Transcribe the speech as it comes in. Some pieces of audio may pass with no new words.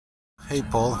Hey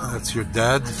Paul, that's your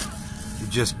dad. He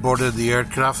just boarded the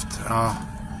aircraft.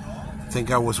 I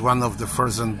think I was one of the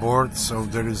first on board, so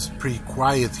there is pretty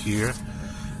quiet here.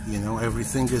 You know,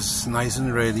 everything is nice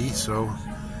and ready, so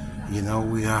you know,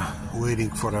 we are waiting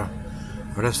for the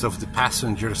rest of the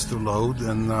passengers to load,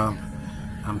 and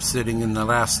I'm sitting in the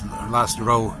last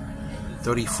row,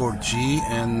 34G,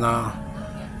 and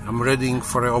I'm ready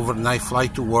for an overnight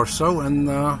flight to Warsaw, and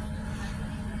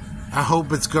I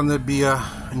hope it's gonna be a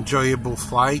enjoyable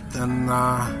flight, and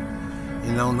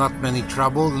you know, not many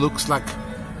trouble. Looks like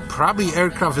probably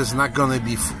aircraft is not gonna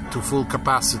be to full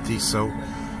capacity, so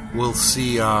we'll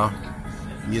see.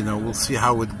 You know, we'll see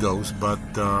how it goes, but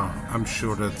I'm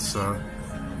sure that's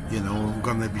you know,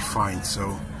 gonna be fine.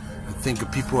 So I think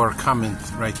people are coming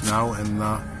right now, and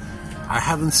I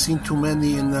haven't seen too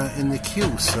many in the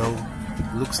queue, so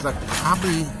looks like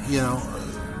probably, you know,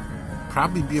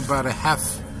 probably be about a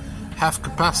half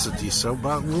capacity. So,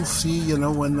 but we'll see, you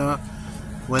know, when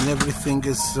everything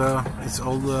is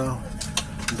all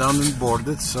done and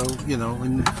boarded. So, you know,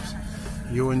 when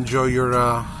you enjoy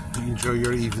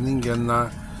your evening, and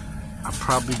I'll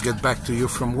probably get back to you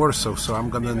from Warsaw. So I'm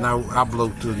gonna now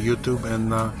upload to YouTube,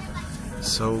 and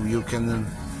so you can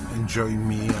enjoy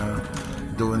me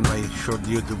doing my short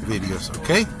YouTube videos.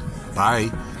 Okay,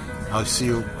 bye. I'll see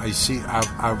you.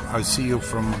 I'll see you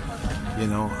from, you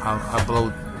know, I'll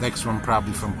upload next one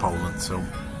probably from Poland. So,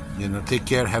 you know, take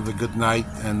care, have a good night,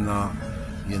 and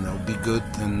you know, be good,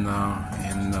 and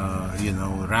you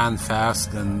know, run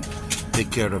fast and take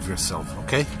care of yourself.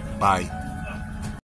 Okay, bye.